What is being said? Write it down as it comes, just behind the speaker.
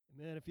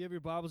Amen. If you have your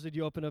Bibles, would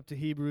you open up to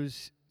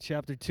Hebrews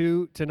chapter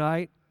 2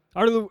 tonight?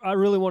 I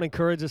really want to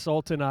encourage us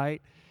all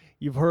tonight.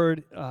 You've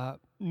heard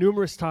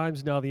numerous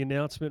times now the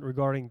announcement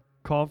regarding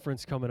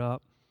conference coming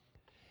up.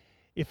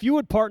 If you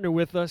would partner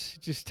with us,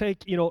 just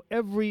take,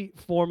 every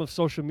form of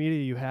social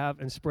media you have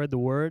and spread the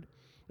word.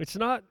 It's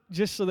not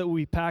just so that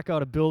we pack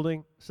out a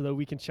building so that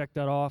we can check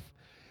that off,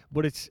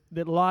 but it's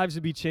that lives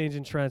would be changed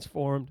and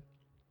transformed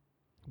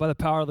by the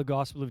power of the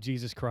gospel of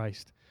Jesus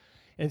Christ.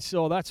 And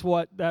so that's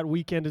what that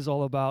weekend is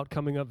all about,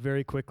 coming up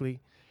very quickly.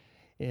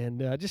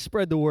 And just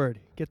spread the word.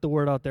 Get the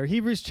word out there.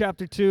 Hebrews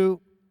chapter 2,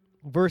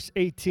 verse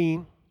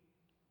 18.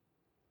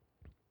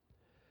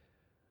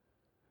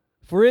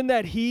 For in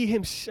that he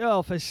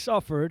himself has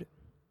suffered,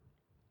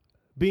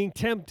 being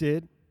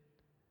tempted,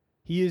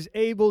 he is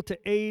able to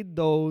aid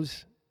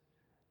those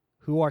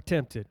who are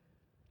tempted.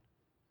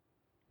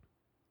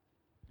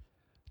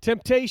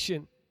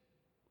 Temptation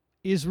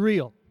is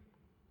real.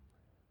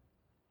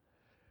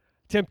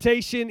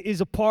 Temptation is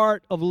a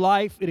part of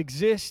life. It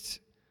exists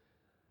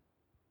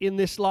in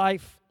this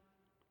life.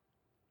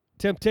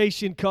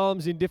 Temptation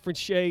comes in different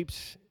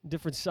shapes,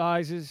 different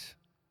sizes.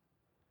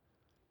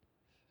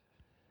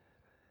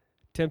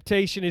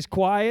 Temptation is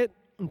quiet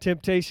and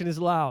temptation is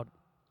loud.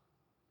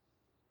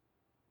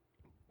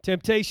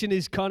 Temptation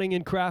is cunning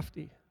and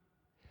crafty.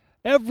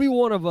 Every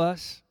one of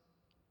us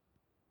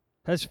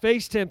has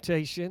faced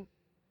temptation,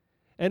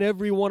 and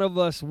every one of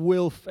us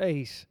will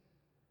face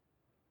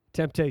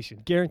temptation,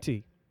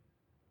 guaranteed.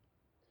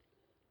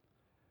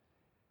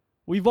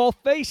 We've all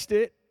faced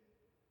it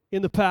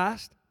in the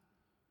past.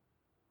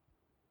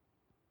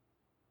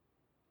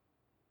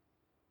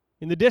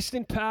 In the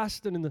distant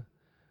past and in the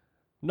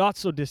not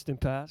so distant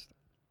past.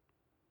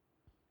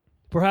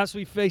 Perhaps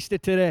we faced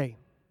it today.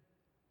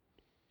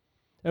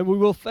 And we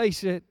will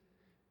face it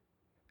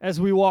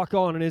as we walk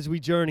on and as we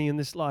journey in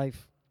this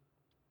life.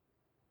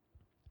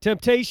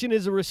 Temptation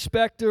is a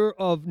respecter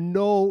of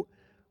no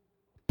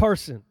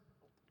person.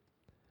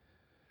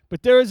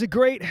 But there is a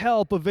great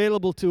help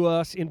available to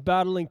us in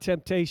battling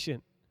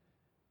temptation.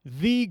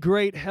 The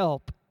great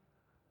help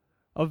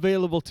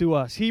available to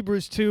us.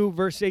 Hebrews 2,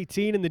 verse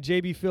 18 in the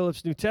J.B.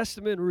 Phillips New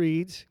Testament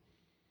reads,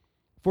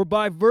 For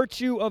by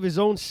virtue of his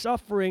own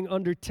suffering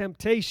under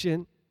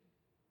temptation,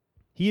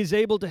 he is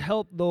able to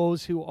help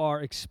those who are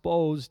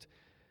exposed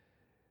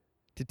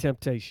to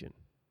temptation.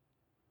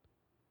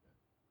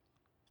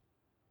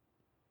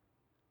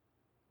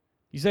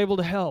 He's able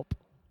to help.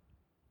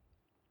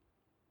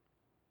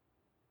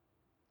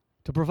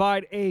 To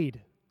provide aid,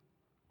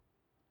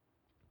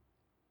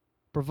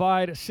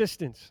 provide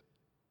assistance.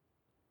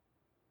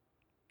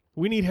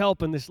 We need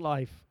help in this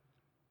life.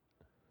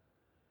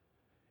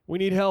 We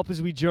need help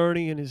as we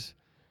journey and as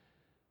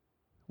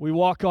we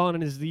walk on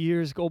and as the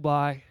years go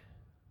by.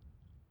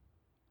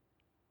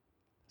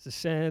 As the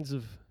sands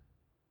of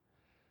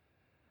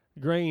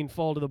grain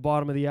fall to the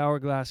bottom of the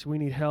hourglass, we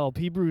need help.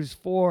 Hebrews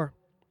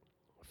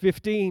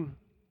 4:15.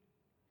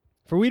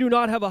 For we do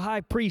not have a high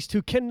priest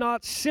who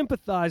cannot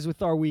sympathize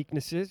with our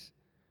weaknesses,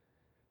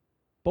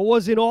 but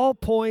was in all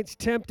points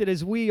tempted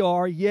as we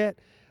are, yet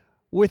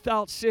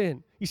without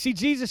sin. You see,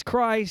 Jesus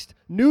Christ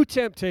knew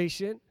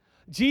temptation.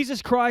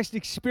 Jesus Christ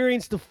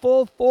experienced the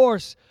full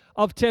force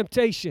of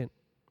temptation.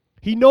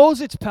 He knows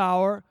its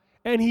power,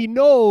 and he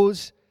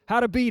knows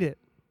how to beat it.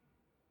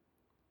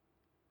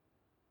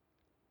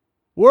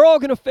 We're all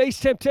going to face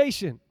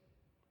temptation.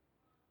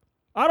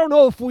 I don't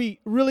know if we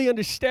really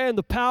understand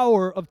the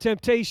power of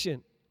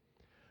temptation,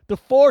 the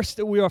force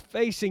that we are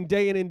facing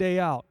day in and day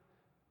out.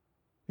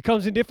 It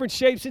comes in different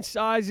shapes and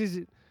sizes.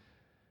 It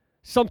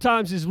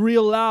sometimes is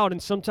real loud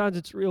and sometimes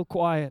it's real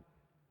quiet.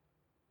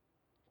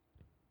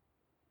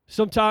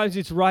 Sometimes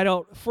it's right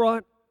out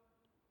front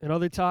and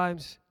other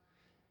times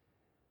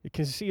it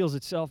conceals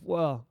itself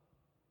well.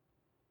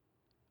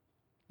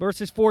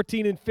 Verses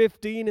 14 and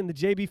 15 in the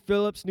J.B.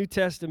 Phillips New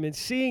Testament,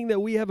 seeing that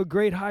we have a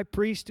great high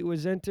priest who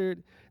has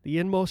entered the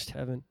inmost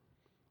heaven,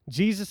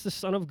 Jesus the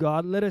Son of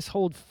God, let us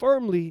hold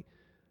firmly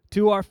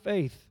to our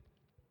faith.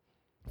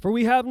 For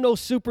we have no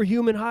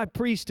superhuman high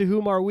priest to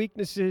whom our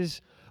weaknesses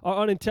are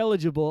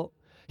unintelligible.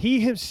 He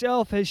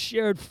himself has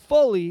shared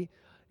fully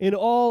in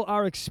all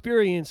our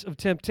experience of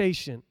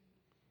temptation,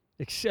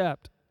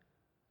 except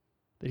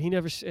that he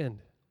never sinned.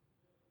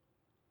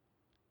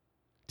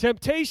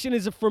 Temptation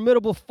is a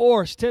formidable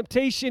force.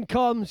 Temptation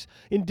comes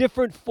in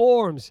different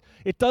forms.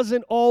 It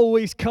doesn't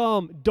always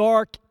come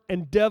dark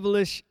and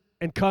devilish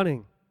and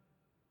cunning.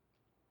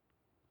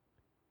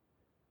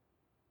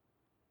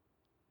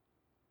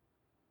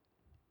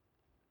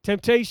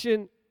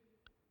 Temptation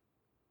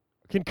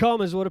can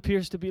come as what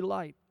appears to be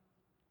light.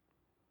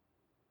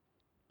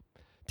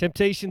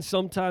 Temptation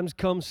sometimes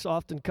comes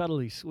soft and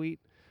cuddly, sweet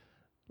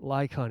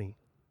like honey.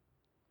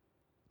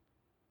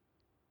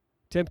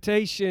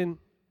 Temptation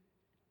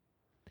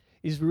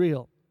is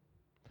real.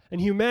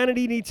 And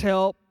humanity needs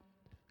help.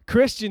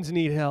 Christians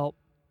need help.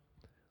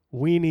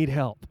 We need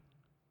help.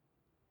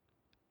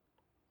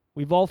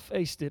 We've all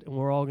faced it, and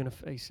we're all going to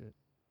face it.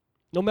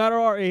 No matter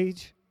our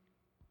age,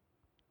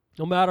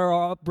 no matter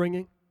our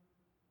upbringing,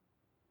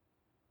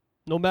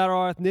 no matter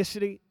our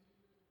ethnicity,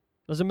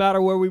 doesn't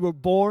matter where we were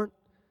born,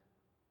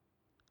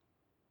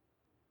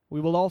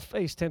 we will all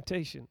face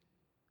temptation.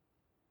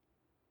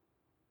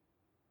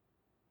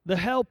 The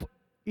help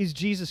is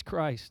Jesus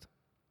Christ.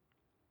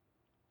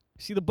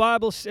 See, the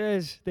Bible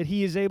says that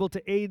He is able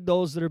to aid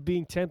those that are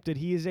being tempted.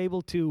 He is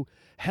able to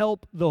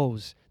help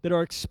those that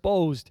are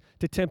exposed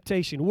to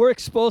temptation. We're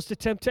exposed to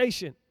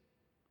temptation.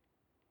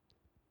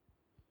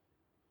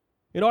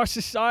 In our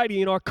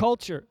society, in our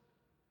culture,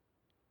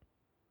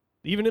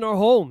 even in our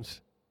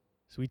homes.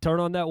 So we turn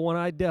on that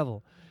one-eyed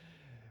devil.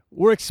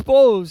 We're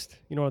exposed,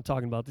 you know what I'm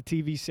talking about, the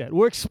TV set.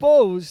 We're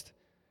exposed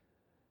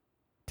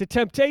to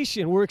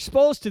temptation. We're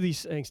exposed to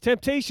these things.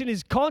 Temptation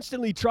is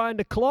constantly trying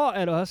to claw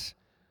at us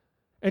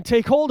and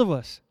take hold of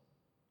us.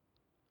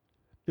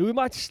 That we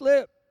might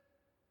slip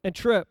and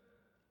trip,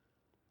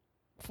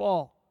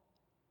 fall,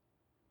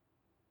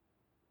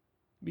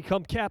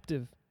 become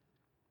captive.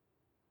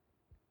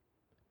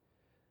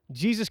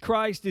 Jesus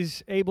Christ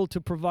is able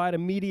to provide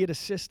immediate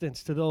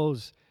assistance to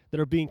those that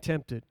are being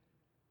tempted.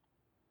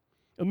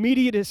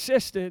 Immediate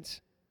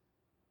assistance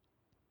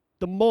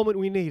the moment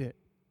we need it.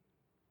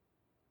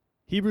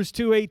 Hebrews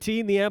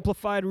 2:18, the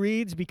Amplified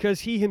reads,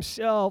 because He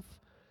Himself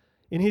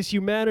in His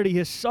humanity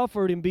has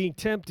suffered in being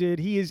tempted,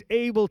 He is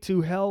able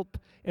to help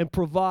and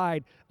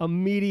provide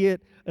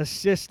immediate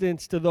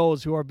assistance to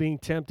those who are being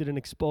tempted and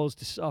exposed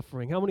to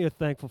suffering. How many are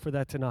thankful for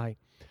that tonight?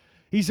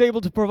 He's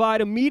able to provide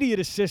immediate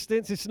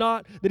assistance. It's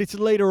not that it's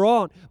later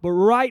on, but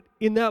right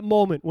in that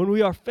moment when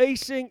we are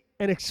facing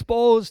and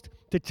exposed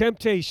to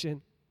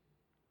temptation,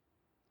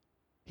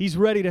 He's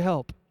ready to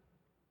help.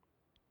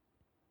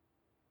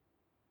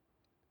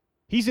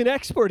 He's an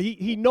expert.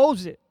 He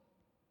knows it.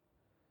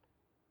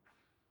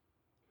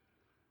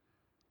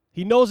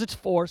 He knows its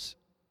force,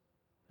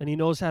 and He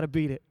knows how to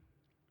beat it.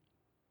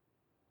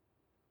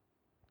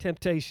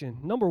 Temptation.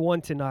 Number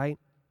one tonight,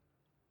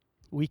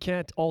 we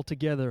can't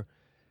altogether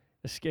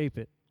escape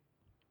it.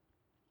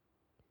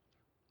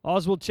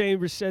 Oswald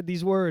Chambers said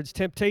these words,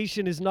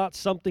 temptation is not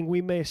something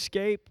we may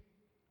escape.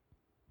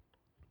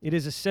 It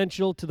is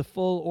essential to the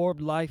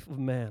full-orbed life of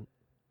man.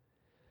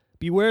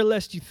 Beware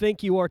lest you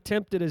think you are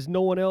tempted as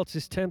no one else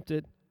is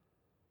tempted.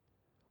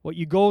 What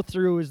you go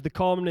through is the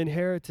common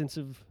inheritance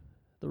of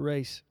the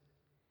race.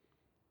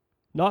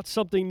 Not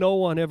something no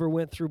one ever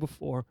went through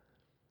before.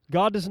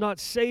 God does not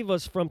save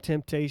us from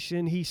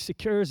temptation. He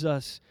secures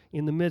us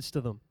in the midst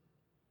of them.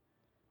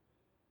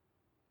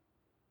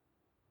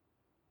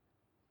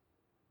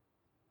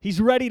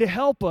 He's ready to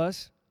help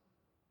us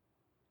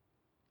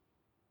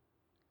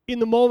in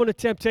the moment of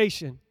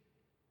temptation.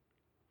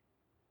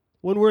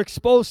 When we're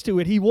exposed to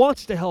it, He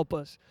wants to help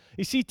us.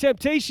 You see,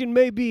 temptation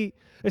may be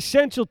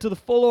essential to the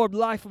full-orbed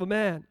life of a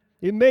man.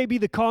 It may be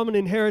the common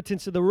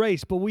inheritance of the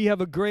race, but we have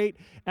a great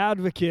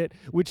advocate,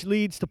 which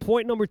leads to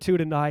point number 2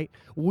 tonight.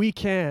 We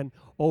can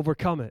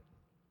overcome it.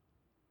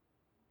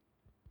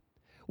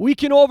 We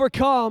can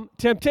overcome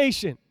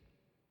temptation.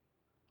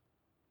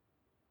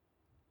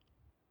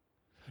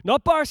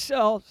 Not by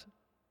ourselves,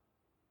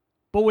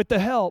 but with the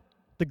help,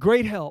 the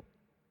great help,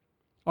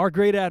 our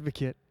great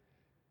advocate,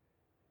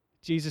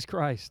 Jesus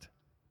Christ.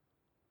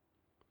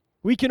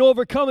 We can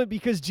overcome it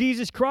because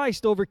Jesus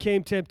Christ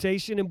overcame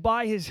temptation, and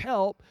by His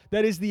help,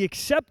 that is the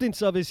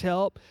acceptance of His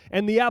help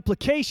and the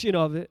application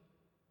of it,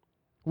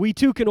 we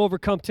too can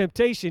overcome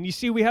temptation. You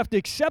see, we have to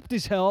accept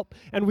His help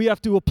and we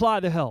have to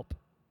apply the help.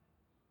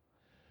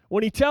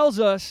 When He tells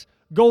us,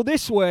 go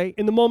this way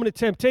in the moment of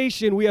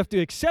temptation, we have to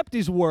accept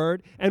His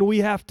word and we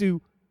have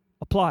to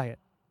apply it.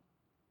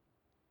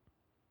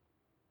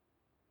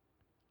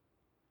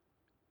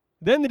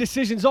 Then the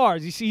decision's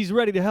ours. You see, He's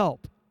ready to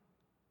help.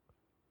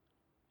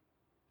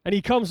 And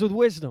He comes with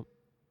wisdom.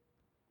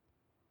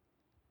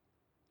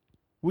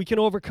 We can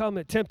overcome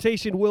it.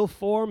 Temptation will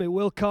form, it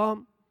will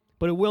come,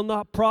 but it will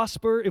not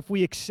prosper if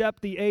we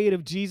accept the aid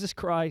of Jesus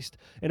Christ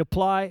and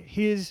apply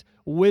His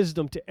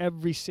wisdom to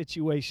every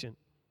situation.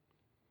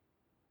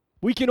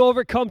 We can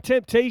overcome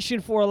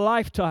temptation for a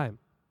lifetime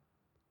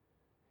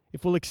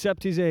if we'll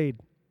accept His aid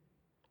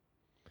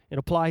and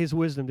apply His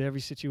wisdom to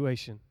every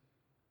situation.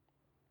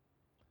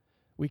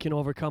 We can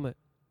overcome it.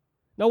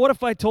 Now, what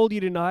if I told you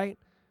tonight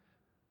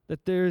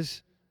that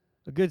there's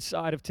a good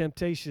side of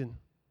temptation?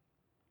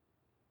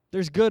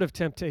 There's good of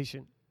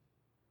temptation.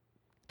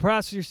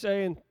 Perhaps you're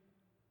saying,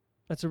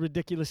 that's a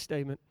ridiculous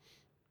statement.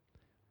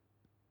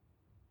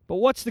 But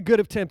what's the good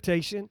of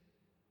temptation?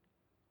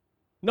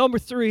 Number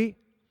 3,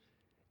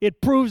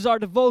 it proves our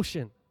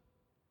devotion.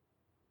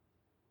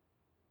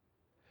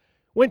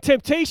 When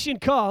temptation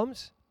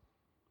comes,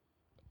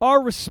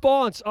 our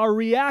response, our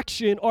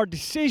reaction, our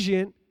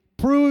decision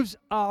proves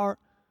our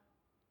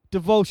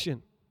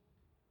devotion.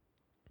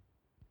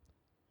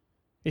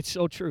 It's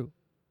so true.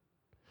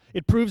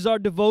 It proves our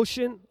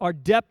devotion, our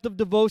depth of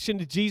devotion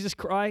to Jesus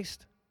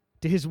Christ,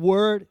 to His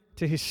Word,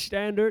 to His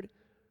standard,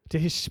 to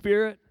His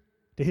Spirit,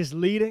 to His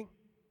leading,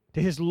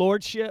 to His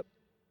Lordship.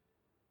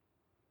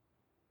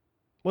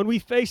 When we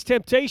face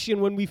temptation,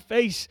 when we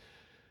face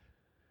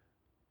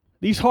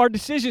these hard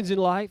decisions in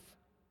life,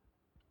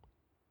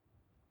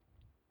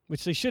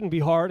 which they shouldn't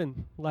be hard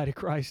in light of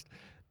Christ,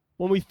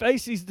 when we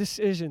face these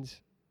decisions,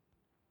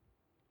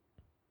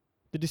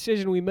 the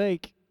decision we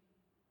make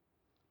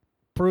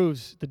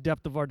proves the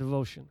depth of our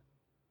devotion.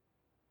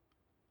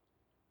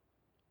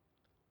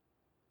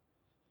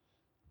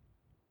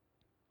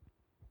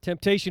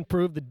 Temptation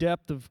proved the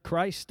depth of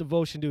Christ's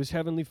devotion to his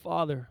heavenly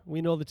Father.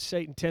 We know that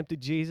Satan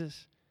tempted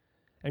Jesus,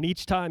 and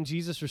each time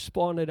Jesus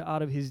responded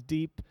out of his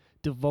deep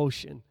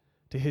devotion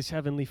to his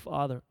heavenly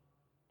Father.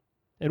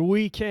 And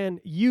we can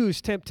use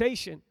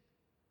temptation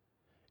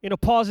in a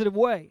positive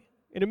way.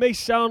 And it may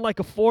sound like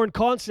a foreign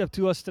concept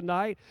to us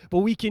tonight, but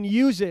we can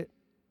use it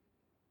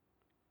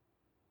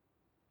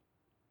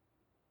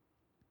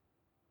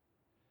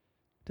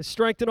to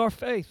strengthen our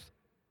faith,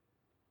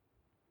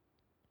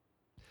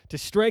 to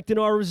strengthen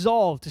our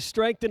resolve, to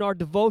strengthen our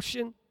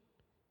devotion.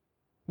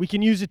 We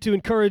can use it to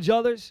encourage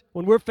others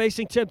when we're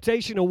facing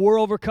temptation and we're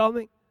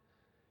overcoming.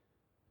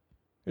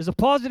 There's a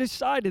positive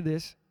side to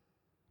this.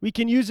 We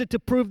can use it to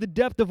prove the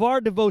depth of our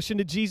devotion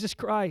to Jesus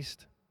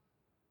Christ.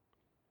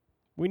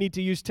 We need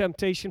to use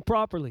temptation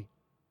properly.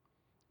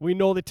 We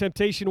know that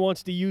temptation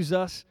wants to use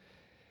us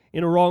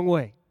in a wrong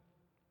way.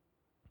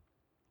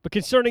 But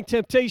concerning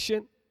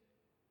temptation,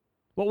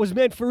 what was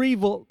meant for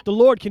evil, the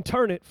Lord can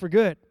turn it for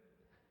good.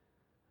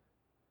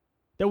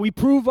 That we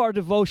prove our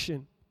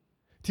devotion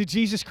to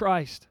Jesus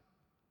Christ.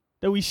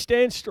 That we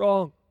stand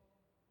strong.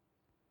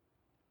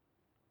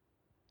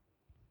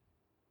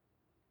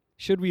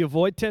 Should we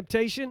avoid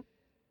temptation?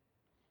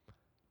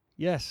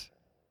 Yes.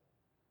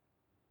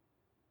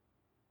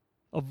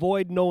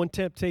 Avoid knowing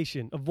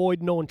temptation.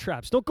 Avoid knowing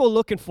traps. Don't go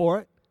looking for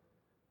it.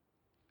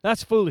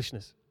 That's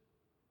foolishness.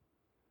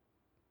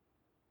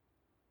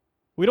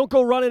 We don't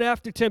go running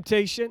after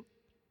temptation.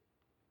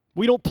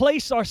 We don't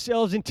place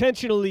ourselves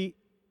intentionally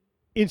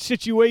in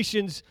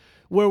situations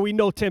where we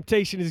know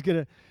temptation is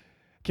going to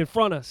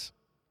confront us.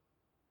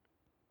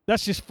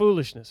 That's just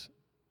foolishness.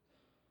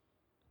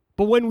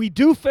 But when we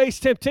do face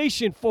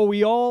temptation, for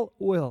we all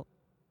will,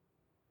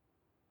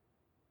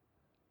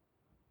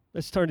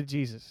 let's turn to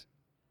Jesus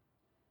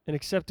and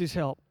accept his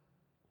help.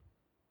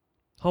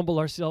 Humble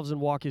ourselves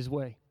and walk his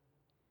way,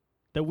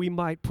 that we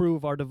might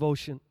prove our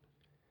devotion.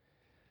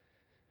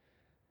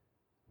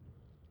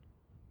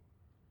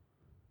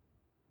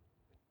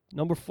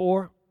 Number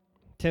 4,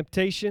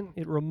 temptation.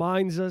 It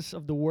reminds us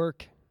of the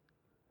work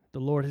the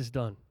Lord has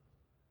done.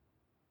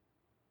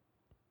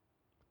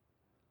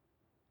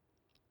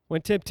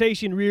 When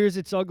temptation rears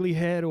its ugly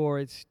head or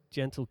its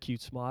gentle,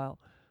 cute smile,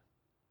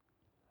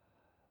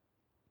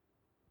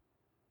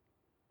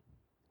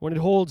 when it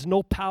holds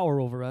no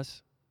power over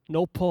us,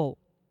 no pull,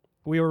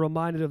 we are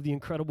reminded of the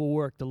incredible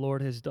work the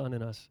Lord has done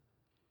in us.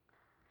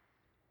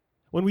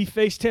 When we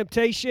face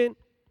temptation,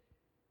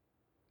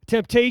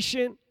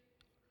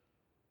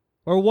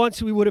 or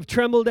once we would have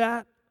trembled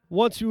at,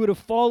 once we would have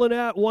fallen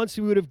at, once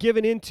we would have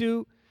given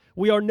into,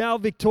 we are now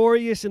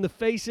victorious in the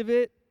face of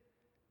it.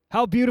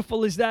 How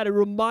beautiful is that? It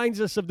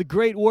reminds us of the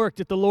great work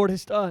that the Lord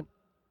has done.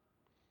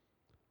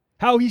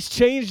 How he's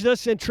changed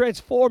us and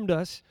transformed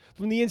us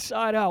from the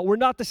inside out. We're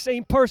not the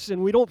same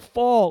person. We don't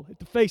fall at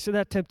the face of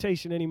that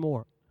temptation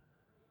anymore.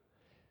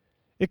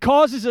 It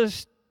causes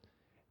us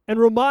and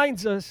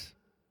reminds us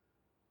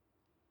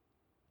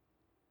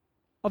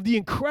of the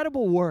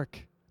incredible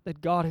work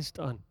that God has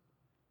done.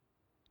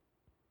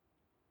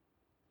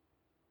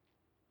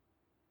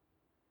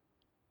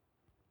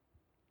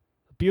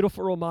 A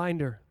beautiful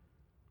reminder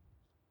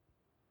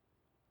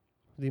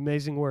of the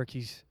amazing work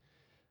he's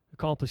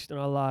accomplished in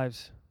our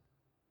lives.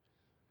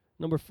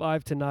 Number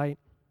 5 tonight,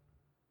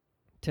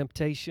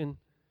 temptation.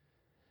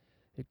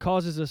 It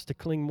causes us to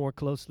cling more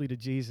closely to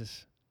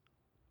Jesus.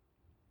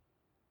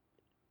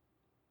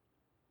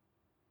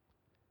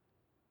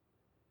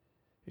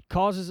 It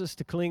causes us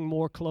to cling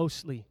more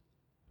closely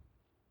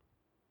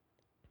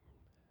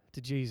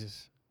to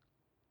Jesus.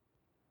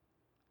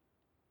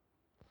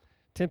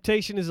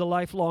 Temptation is a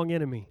lifelong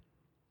enemy.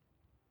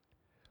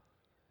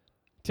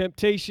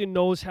 Temptation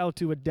knows how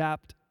to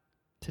adapt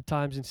to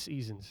times and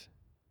seasons.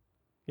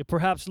 It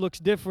perhaps looks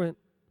different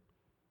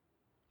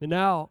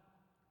now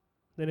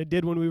than it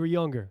did when we were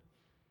younger.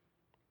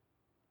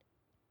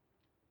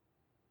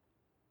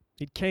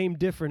 It came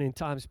different in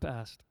times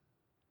past.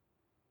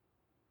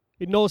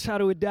 It knows how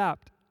to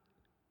adapt.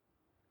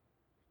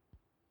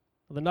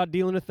 Well, they're not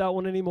dealing with that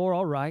one anymore.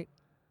 All right.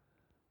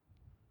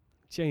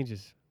 It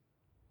changes.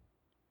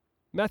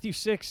 Matthew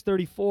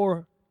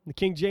 6:34, the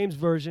King James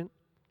Version.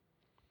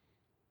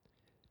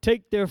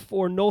 Take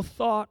therefore no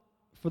thought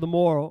for the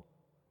morrow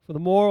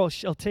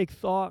shall take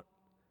thought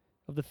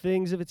of the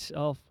things of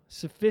itself.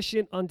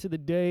 Sufficient unto the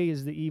day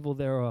is the evil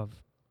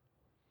thereof.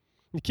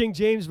 The King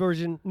James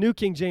Version, New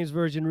King James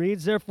Version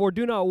reads, therefore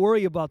do not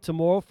worry about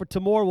tomorrow, for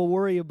tomorrow will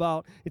worry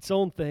about its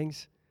own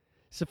things.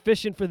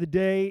 Sufficient for the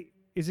day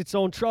is its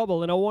own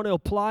trouble. And I want to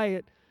apply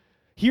it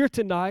here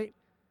tonight.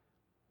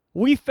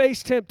 We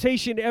face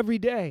temptation every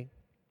day.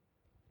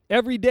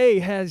 Every day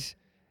has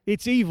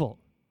its evil.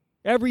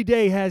 Every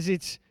day has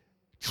its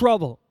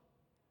trouble.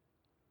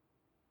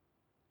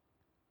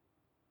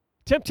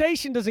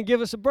 Temptation doesn't give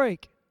us a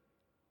break.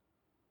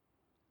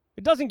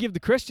 It doesn't give the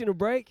Christian a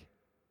break.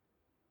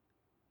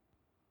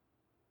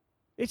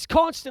 It's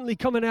constantly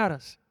coming at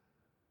us.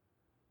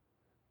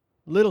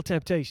 Little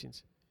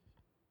temptations,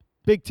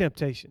 big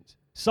temptations.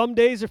 Some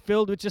days are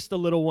filled with just the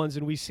little ones,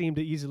 and we seem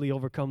to easily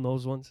overcome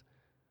those ones.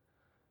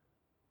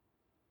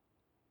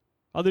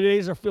 Other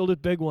days are filled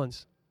with big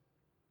ones.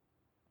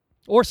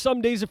 Or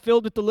some days are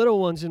filled with the little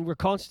ones, and we're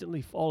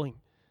constantly falling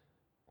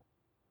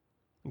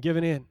and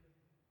giving in.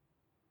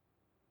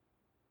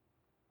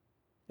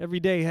 Every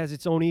day has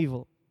its own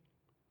evil.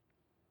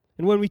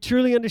 And when we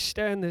truly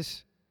understand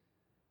this,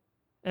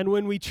 and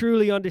when we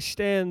truly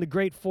understand the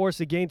great force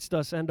against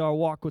us and our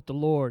walk with the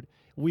Lord,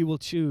 we will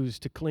choose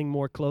to cling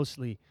more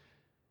closely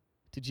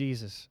to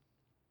Jesus.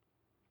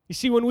 You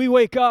see, when we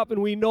wake up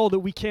and we know that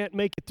we can't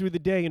make it through the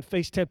day and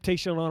face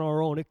temptation on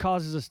our own, it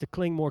causes us to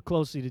cling more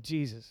closely to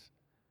Jesus.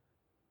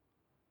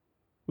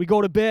 We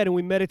go to bed and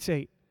we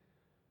meditate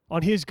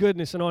on His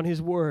goodness and on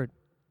His word.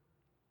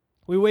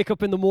 We wake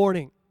up in the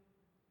morning,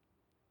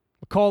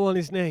 we call on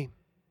His name.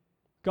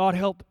 God,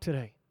 help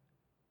today.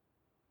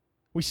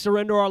 We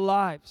surrender our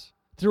lives.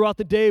 Throughout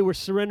the day, we're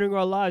surrendering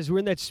our lives. We're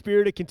in that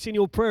spirit of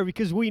continual prayer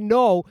because we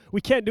know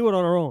we can't do it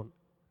on our own.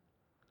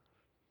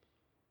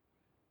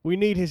 We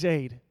need His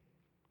aid.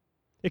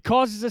 It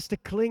causes us to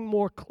cling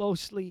more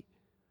closely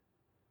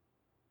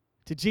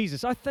to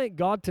Jesus. I thank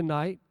God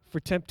tonight for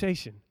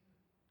temptation.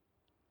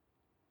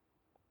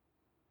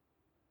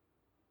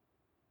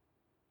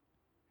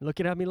 You're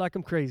looking at me like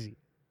I'm crazy.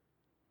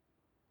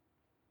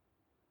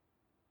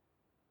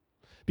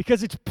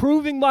 Because it's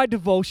proving my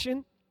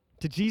devotion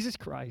to Jesus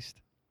Christ.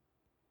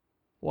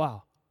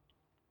 Wow.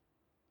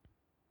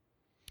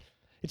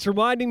 It's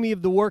reminding me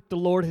of the work the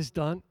Lord has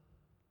done.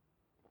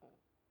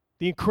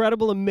 The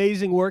incredible,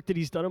 amazing work that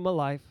He's done in my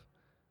life.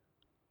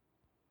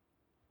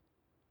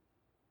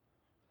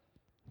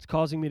 It's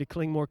causing me to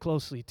cling more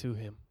closely to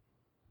Him.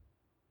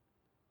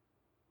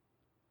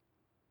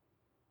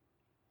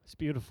 It's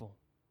beautiful.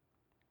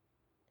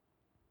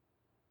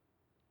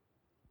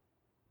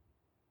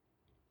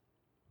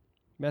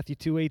 Matthew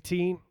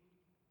 2:18.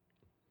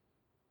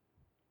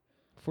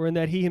 For in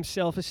that He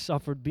Himself has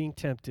suffered being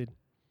tempted,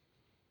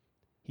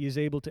 He is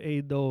able to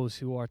aid those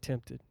who are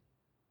tempted.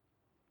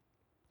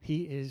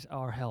 He is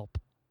our help.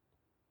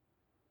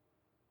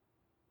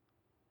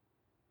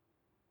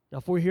 Now,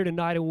 if we're here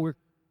tonight and we're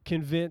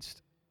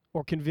convinced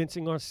or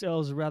convincing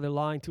ourselves, or rather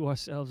lying to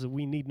ourselves, that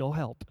we need no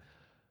help,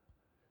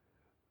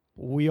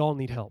 we all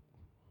need help.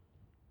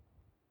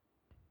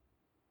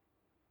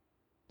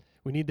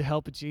 We need the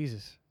help of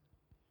Jesus.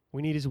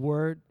 We need His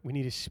Word. We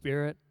need His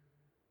Spirit.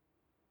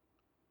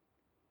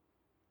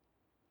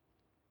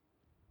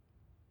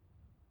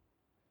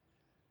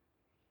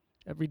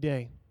 Every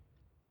day.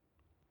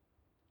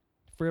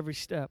 For every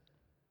step.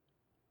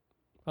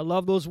 I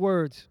love those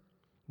words.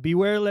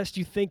 Beware lest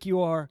you think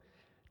you are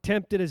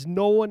tempted as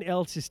no one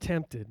else is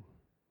tempted.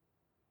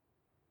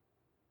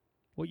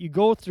 What you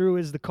go through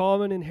is the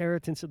common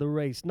inheritance of the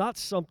race, not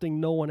something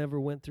no one ever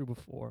went through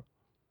before.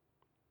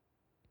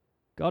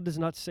 God does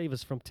not save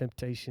us from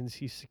temptations.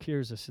 He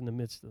secures us in the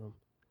midst of them.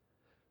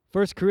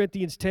 1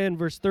 Corinthians 10,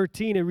 verse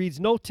 13, it reads,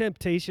 no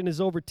temptation has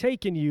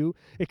overtaken you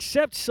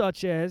except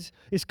such as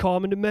is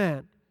common to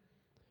man.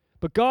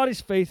 But God is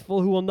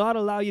faithful, who will not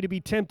allow you to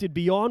be tempted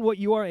beyond what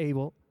you are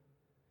able,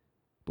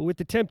 but with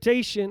the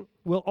temptation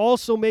will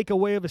also make a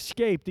way of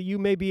escape that you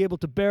may be able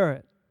to bear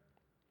it.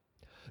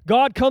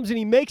 God comes and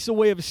He makes a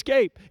way of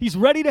escape. He's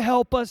ready to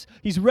help us.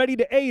 He's ready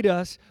to aid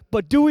us.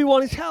 But do we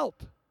want His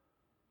help?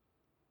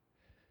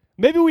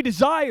 Maybe we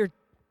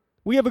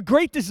have a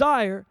great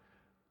desire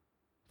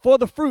for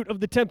the fruit of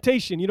the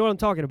temptation. You know what I'm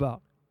talking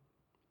about?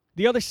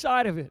 The other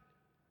side of it.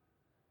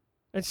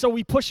 And so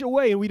we push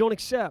away and we don't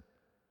accept.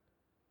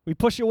 We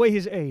push away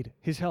His aid,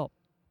 His help.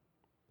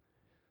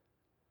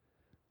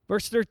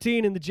 Verse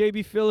 13 in the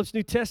J.B. Phillips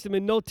New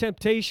Testament, no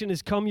temptation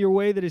has come your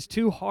way that is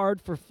too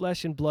hard for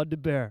flesh and blood to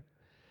bear.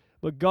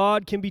 But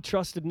God can be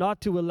trusted not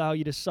to allow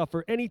you to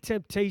suffer any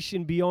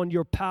temptation beyond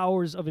your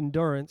powers of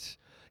endurance.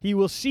 He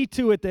will see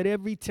to it that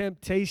every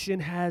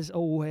temptation has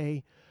a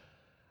way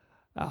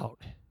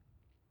out,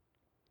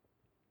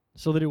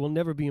 so that it will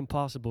never be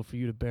impossible for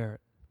you to bear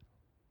it.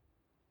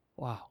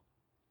 Wow.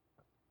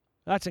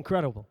 That's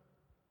incredible.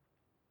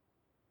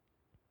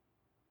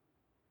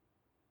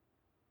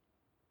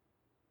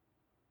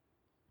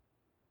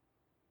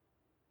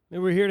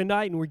 And we're here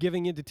tonight and we're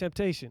giving in to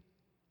temptation.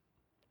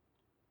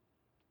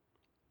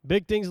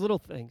 Big things, little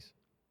things.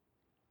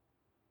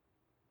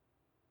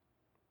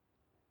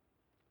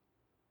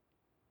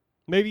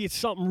 Maybe it's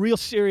something real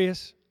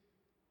serious.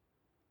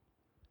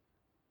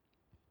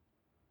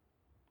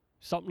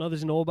 Something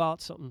others know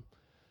about, something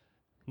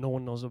no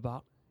one knows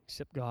about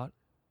except God.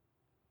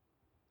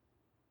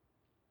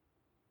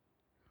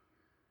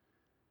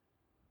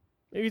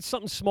 Maybe it's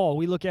something small.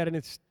 We look at it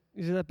and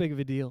is it that big of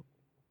a deal?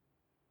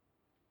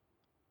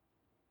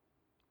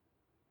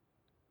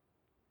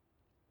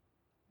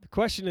 The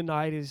question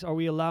tonight is, are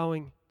we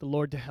allowing the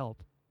Lord to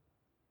help?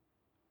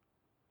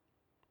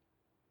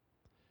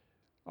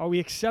 Are we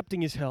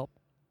accepting His help?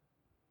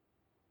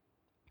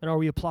 And are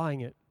we applying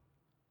it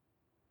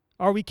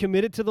Are we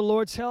committed to the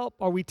Lord's help?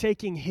 Are we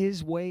taking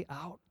His way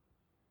out?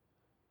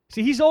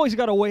 See, He's always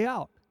got a way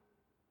out.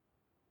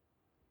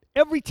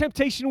 Every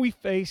temptation we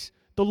face,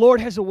 the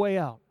Lord has a way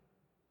out.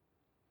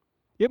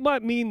 It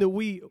might mean that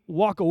we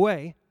walk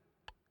away.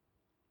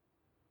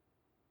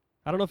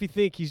 I don't know if you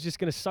think He's just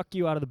going to suck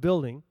you out of the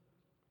building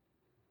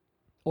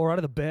or out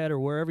of the bed or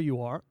wherever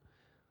you are.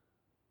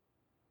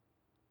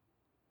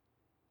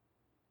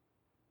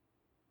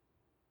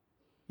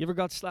 You ever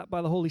got slapped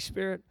by the Holy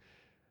Spirit?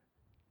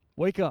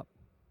 Wake up.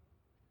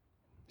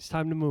 It's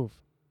time to move.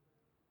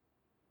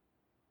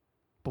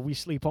 But we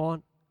sleep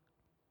on.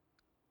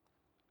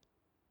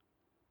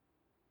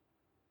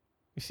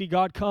 You see,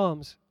 God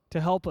comes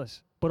to help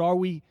us, but are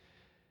we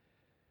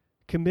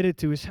committed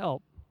to His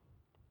help?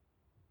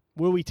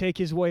 Will we take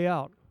His way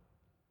out?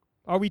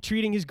 Are we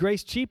treating His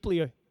grace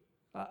cheaply?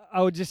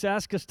 I would just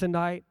ask us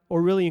tonight,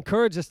 or really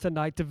encourage us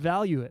tonight, to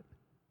value it.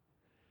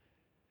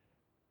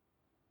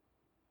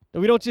 That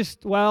we don't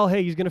just, well,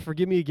 hey, He's going to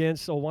forgive me again,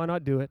 so why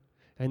not do it?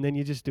 And then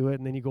you just do it,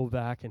 and then you go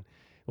back and,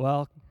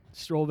 well,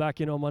 stroll back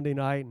in on Monday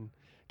night and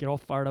get all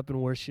fired up in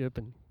worship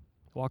and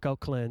walk out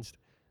cleansed.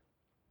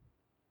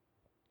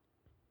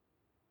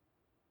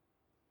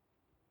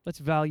 Let's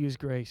value His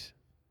grace.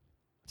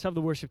 Let's have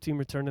the worship team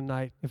return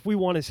tonight. If we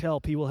want His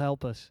help, He will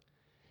help us.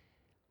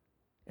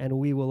 And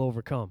we will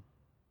overcome.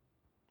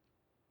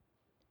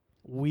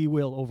 We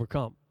will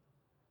overcome.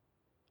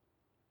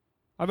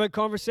 I've had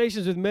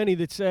conversations with many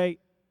that say,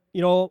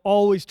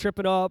 always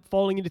tripping up,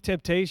 falling into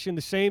temptation.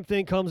 The same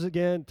thing comes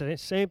again. The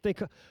same thing.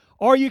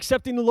 Are you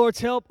accepting the Lord's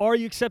help? Are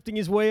you accepting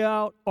His way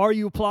out? Are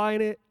you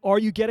applying it? Are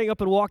you getting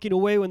up and walking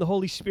away when the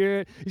Holy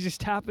Spirit is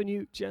just tapping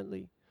you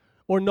gently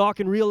or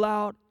knocking real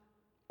loud?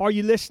 Are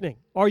you listening?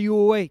 Are you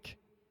awake?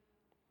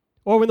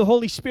 Or when the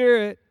Holy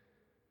Spirit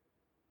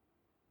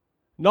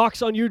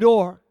knocks on your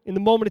door in the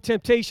moment of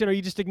temptation, are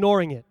you just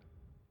ignoring it?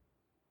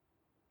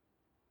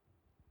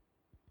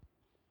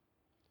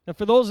 And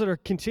for those that are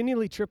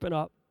continually tripping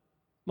up,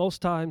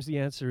 most times the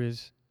answer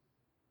is,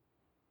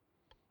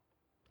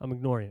 I'm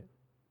ignoring it.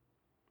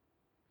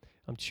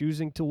 I'm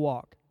choosing to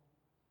walk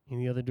in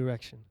the other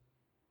direction.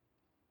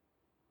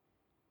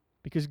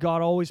 Because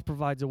God always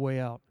provides a way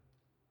out,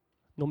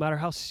 no matter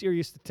how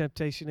serious the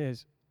temptation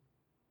is.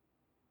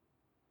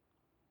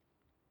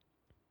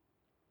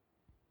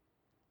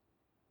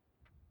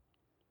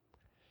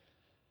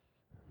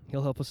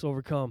 He'll help us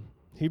overcome.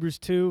 Hebrews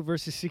 2,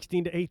 verses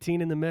 16 to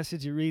 18 in the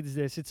Message, it reads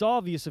this. It's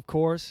obvious, of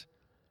course,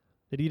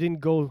 that He didn't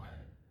go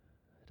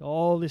to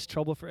all this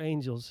trouble for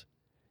angels.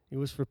 It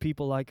was for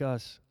people like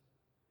us,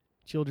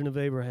 children of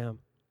Abraham.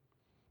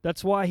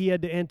 That's why He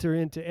had to enter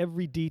into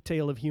every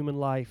detail of human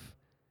life.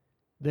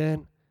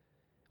 Then,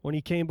 when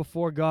He came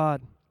before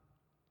God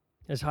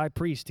as high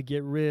priest to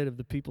get rid of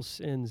the people's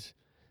sins,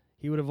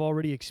 He would have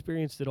already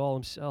experienced it all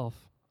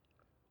Himself.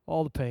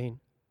 All the pain,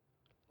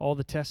 all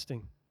the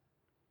testing,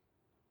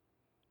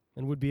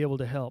 and would be able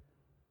to help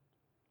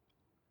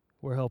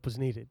where help was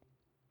needed.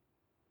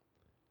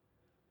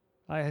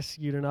 I ask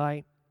you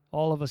tonight,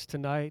 all of us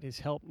tonight, is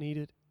help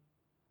needed?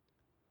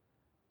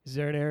 Is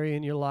there an area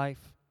in your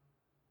life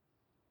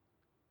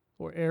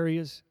or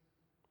areas,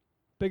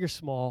 big or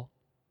small,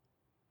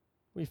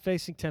 where you're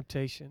facing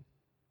temptation,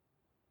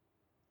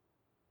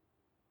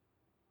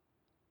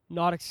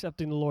 not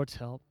accepting the Lord's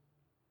help,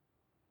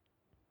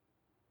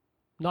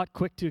 not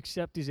quick to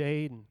accept His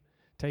aid and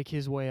take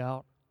His way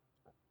out?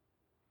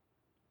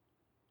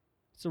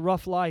 It's a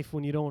rough life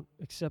when you don't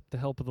accept the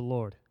help of the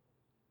Lord.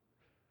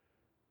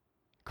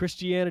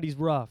 Christianity's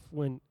rough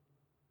when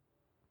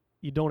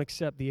you don't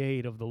accept the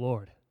aid of the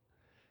Lord.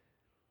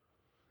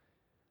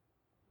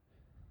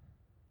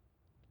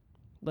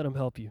 Let Him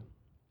help you.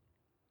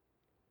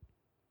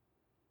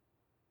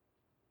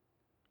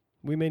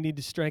 We may need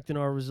to strengthen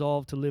our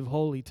resolve to live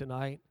holy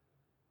tonight.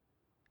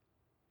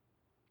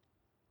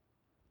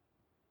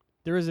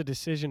 There is a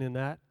decision in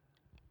that.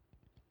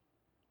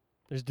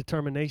 There's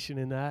determination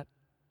in that.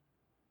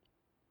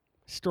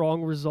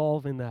 Strong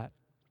resolve in that.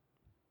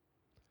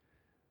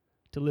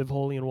 To live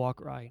holy and walk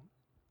right.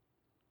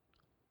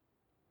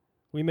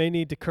 We may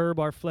need to curb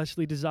our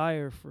fleshly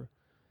desire for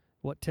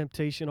what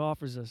temptation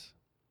offers us.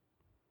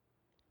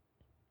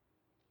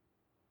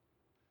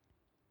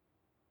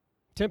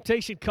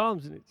 Temptation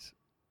comes and it's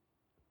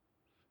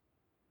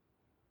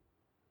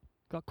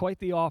got quite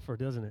the offer,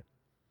 doesn't it?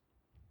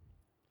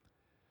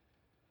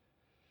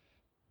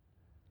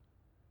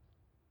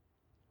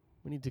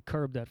 We need to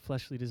curb that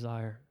fleshly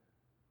desire.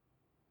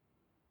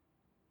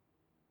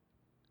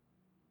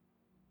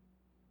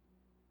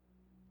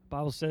 The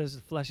Bible says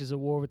the flesh is at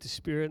war with the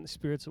spirit and the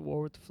spirit's at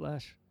war with the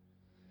flesh.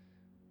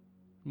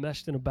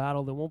 Meshed in a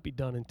battle that won't be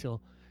done until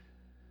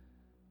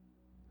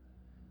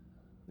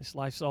this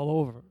life's all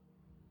over.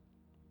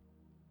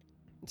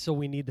 And so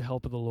we need the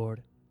help of the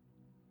Lord.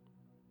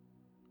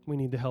 We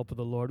need the help of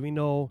the Lord. We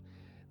know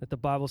that the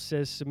Bible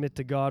says, submit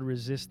to God,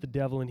 resist the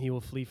devil, and he will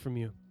flee from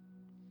you.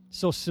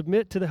 So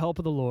submit to the help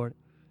of the Lord.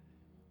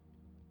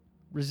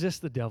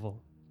 Resist the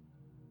devil,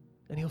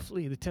 and he'll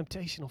flee. The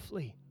temptation will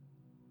flee.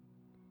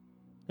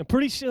 And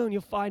pretty soon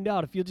you'll find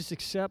out, if you'll just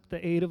accept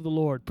the aid of the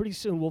Lord, pretty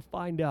soon we'll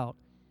find out,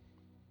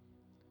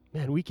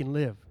 man, we can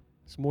live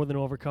as more than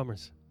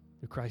overcomers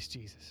through Christ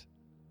Jesus.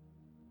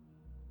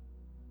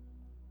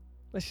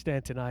 Let's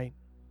stand tonight.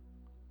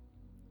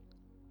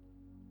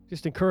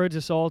 Just encourage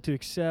us all to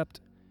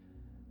accept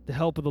the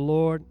help of the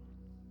Lord.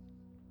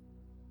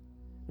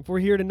 If we're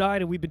here tonight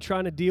and we've been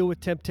trying to deal with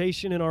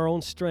temptation in our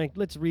own strength,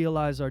 let's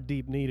realize our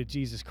deep need of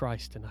Jesus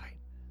Christ tonight.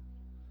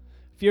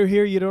 If you're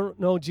here, you don't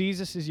know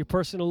Jesus as your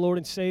personal Lord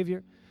and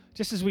Savior,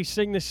 just as we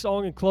sing this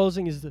song in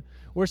closing, as the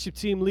worship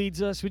team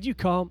leads us, would you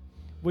come?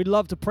 We'd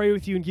love to pray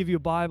with you and give you a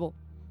Bible.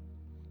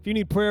 If you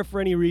need prayer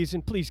for any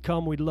reason, please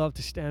come. We'd love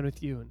to stand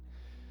with you and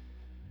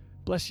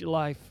bless your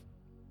life.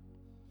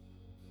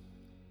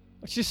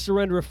 Let's just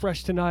surrender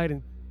afresh tonight,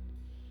 and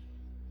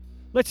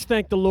let's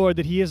thank the Lord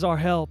that He is our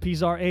help.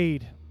 He's our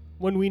aid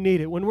when we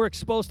need it. When we're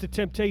exposed to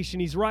temptation,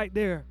 He's right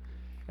there,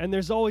 and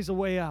there's always a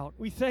way out.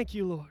 We thank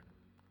you, Lord.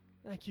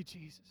 Thank you,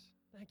 Jesus.